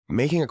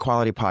making a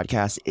quality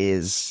podcast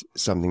is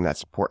something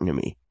that's important to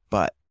me.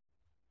 But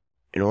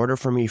in order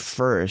for me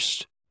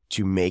first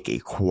to make a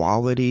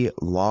quality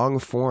long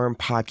form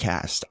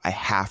podcast, I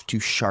have to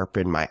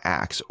sharpen my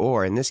axe,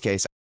 or in this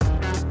case,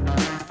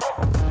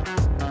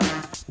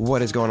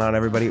 what is going on,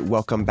 everybody?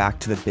 Welcome back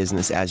to the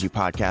Business As You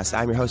podcast.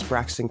 I'm your host,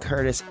 Braxton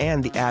Curtis,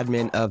 and the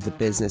admin of the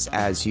Business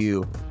As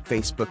You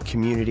Facebook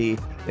community.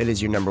 It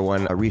is your number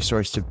one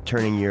resource to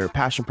turning your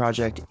passion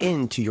project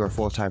into your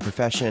full-time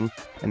profession,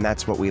 and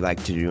that's what we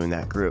like to do in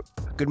that group.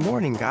 Good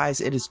morning, guys.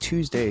 It is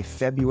Tuesday,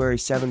 February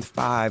 7th,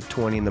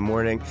 5:20 in the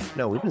morning.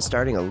 No, we've been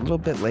starting a little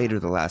bit later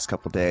the last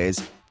couple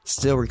days.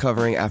 Still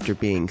recovering after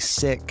being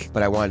sick,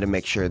 but I wanted to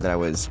make sure that I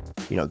was,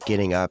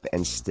 getting up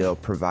and still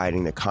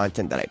providing the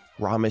content that I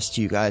promised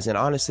to you guys, and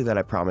honestly that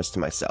I promised to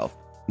myself.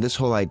 This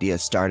whole idea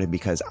started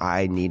because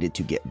I needed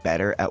to get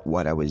better at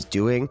what I was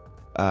doing.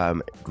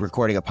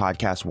 Recording a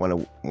podcast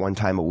one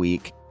time a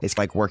week. It's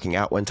like working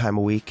out one time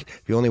a week.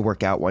 If you only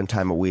work out one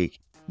time a week,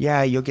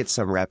 yeah, you'll get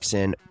some reps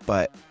in,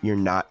 but you're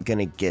not going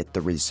to get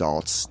the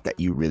results that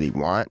you really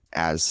want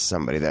as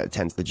somebody that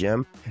attends the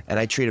gym. And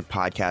I treated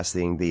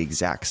podcasting the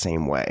exact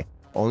same way.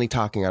 Only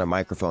talking on a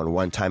microphone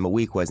one time a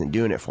week wasn't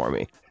doing it for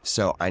me.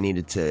 So I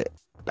needed to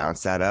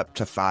bounce that up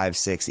to 5,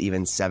 6,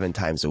 even 7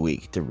 times a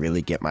week to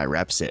really get my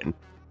reps in,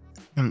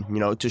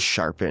 to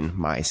sharpen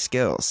my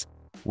skills,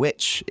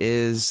 which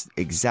is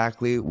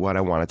exactly what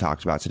I want to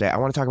talk about today. I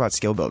want to talk about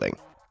skill building.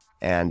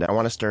 And I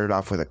want to start it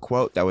off with a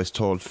quote that was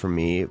told for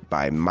me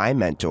by my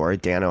mentor,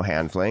 Dan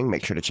O'Hanfling.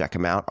 Make sure to check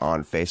him out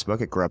on Facebook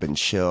at Grub and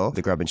Chill,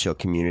 the Grub and Chill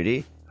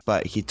community.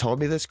 But he told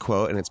me this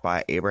quote, and it's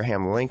by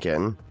Abraham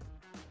Lincoln,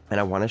 and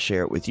I want to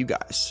share it with you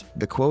guys.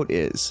 The quote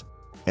is,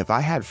 "If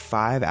I had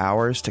 5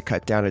 hours to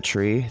cut down a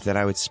tree, then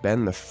I would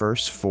spend the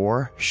first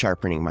 4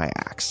 sharpening my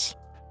axe."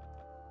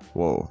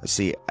 Whoa,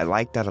 see, I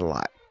like that a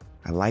lot.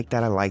 I like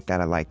that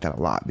a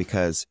lot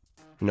because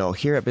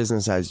here at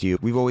Business As You,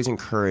 we've always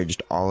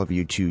encouraged all of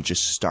you to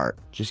just start,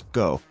 just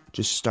go,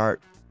 just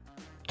start,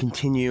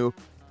 continue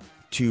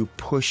to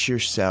push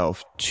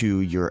yourself to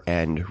your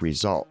end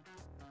result.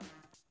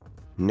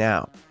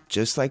 Now,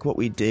 just like what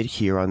we did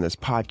here on this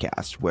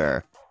podcast,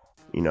 where,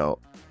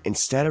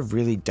 instead of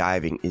really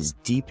diving as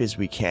deep as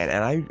we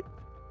can,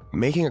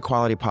 making a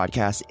quality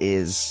podcast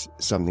is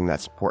something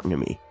that's important to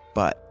me,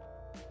 but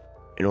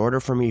in order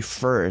for me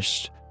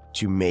first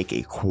to make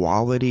a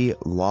quality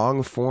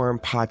long form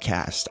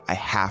podcast, I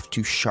have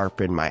to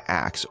sharpen my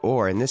axe,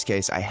 or in this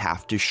case, I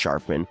have to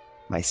sharpen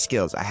my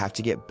skills. I have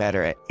to get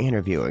better at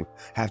interviewing.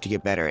 I have to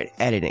get better at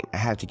editing. I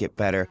have to get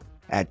better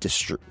at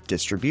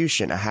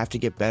distribution. I have to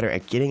get better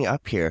at getting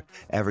up here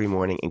every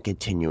morning and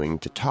continuing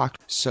to talk.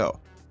 So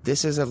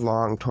this is a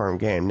long-term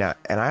game now,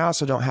 and I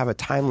also don't have a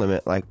time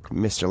limit like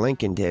Mr.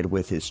 Lincoln did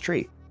with his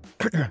tree.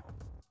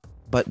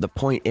 But the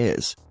point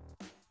is,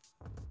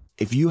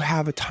 if you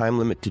have a time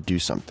limit to do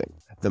something,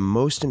 the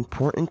most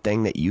important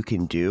thing that you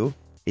can do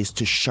is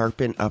to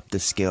sharpen up the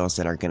skills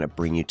that are going to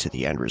bring you to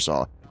the end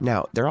result.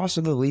 Now, they're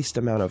also the least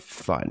amount of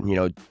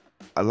fun.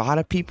 A lot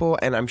of people,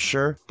 and I'm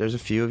sure there's a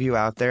few of you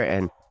out there,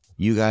 and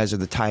you guys are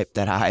the type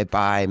that I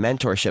buy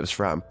mentorships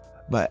from,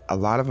 but a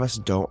lot of us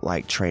don't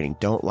like training,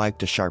 don't like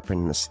to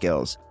sharpen the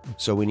skills.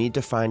 So we need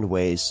to find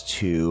ways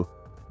to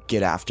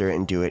get after it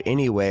and do it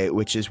anyway,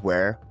 which is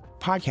where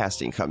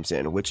podcasting comes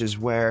in, which is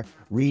where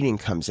reading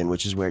comes in,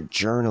 which is where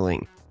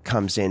journaling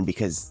comes in,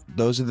 because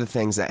those are the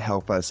things that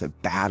help us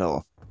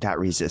battle that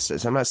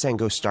resistance. I'm not saying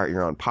go start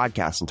your own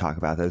podcast and talk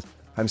about this.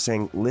 I'm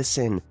saying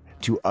listen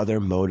to other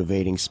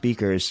motivating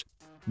speakers,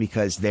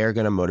 because they're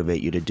going to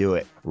motivate you to do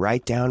it.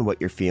 Write down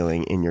what you're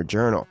feeling in your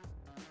journal.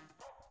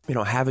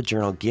 Have a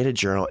journal, get a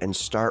journal, and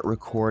start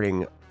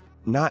recording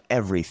not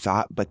every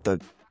thought, but the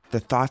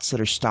thoughts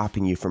that are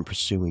stopping you from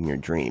pursuing your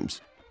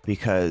dreams.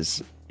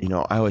 Because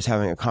I was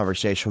having a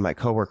conversation with my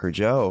coworker,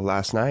 Joe,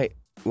 last night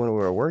when we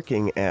were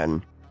working,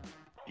 and,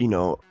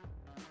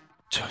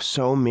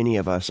 so many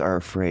of us are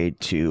afraid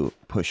to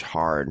push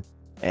hard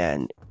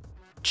and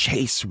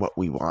chase what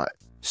we want.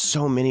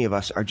 So many of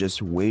us are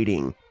just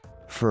waiting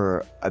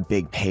for a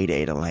big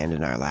payday to land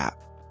in our lap.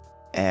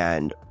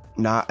 And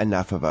not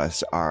enough of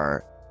us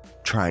are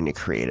trying to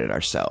create it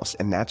ourselves.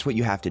 And that's what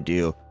you have to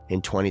do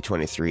in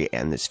 2023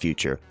 and this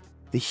future.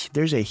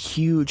 There's a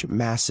huge,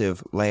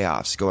 massive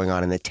layoffs going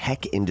on in the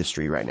tech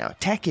industry right now.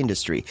 Tech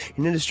industry,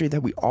 an industry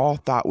that we all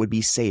thought would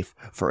be safe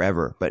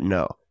forever, but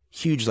no.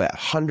 Huge layoff.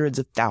 Hundreds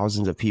of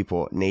thousands of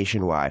people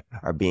nationwide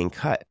are being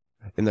cut.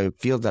 In the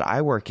field that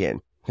I work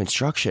in,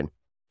 construction,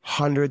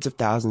 hundreds of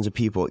thousands of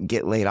people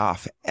get laid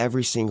off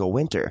every single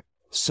winter.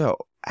 So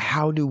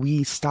how do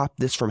we stop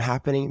this from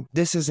happening?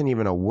 This isn't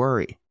even a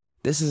worry.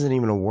 This isn't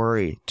even a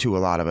worry to a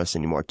lot of us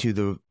anymore.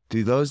 To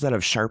those that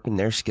have sharpened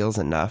their skills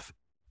enough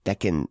that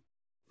can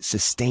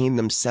sustain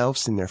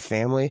themselves and their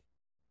family,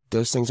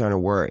 those things aren't a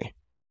worry.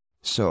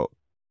 So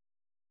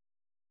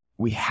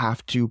we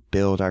have to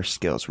build our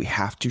skills. We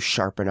have to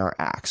sharpen our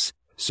axe.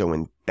 So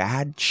when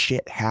bad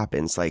shit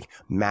happens, like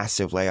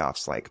massive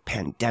layoffs, like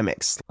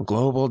pandemics,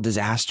 global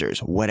disasters,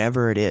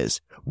 whatever it is,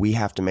 we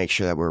have to make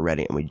sure that we're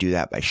ready. And we do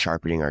that by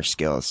sharpening our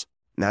skills.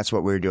 And that's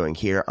what we're doing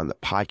here on the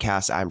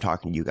podcast. I'm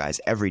talking to you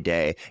guys every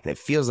day, and it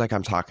feels like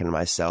I'm talking to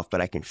myself, but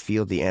I can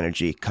feel the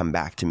energy come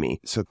back to me.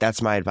 So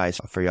that's my advice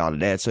for y'all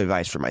today. That's the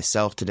advice for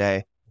myself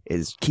today,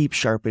 is keep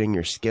sharpening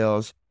your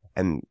skills.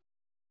 And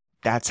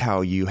that's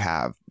how you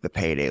have the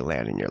payday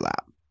land in your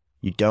lap.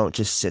 You don't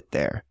just sit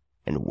there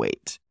and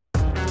wait.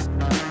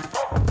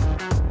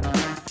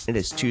 It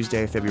is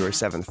Tuesday, February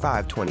 7th,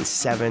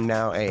 5:27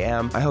 now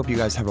a.m. I hope you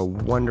guys have a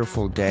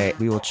wonderful day.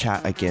 We will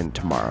chat again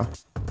tomorrow.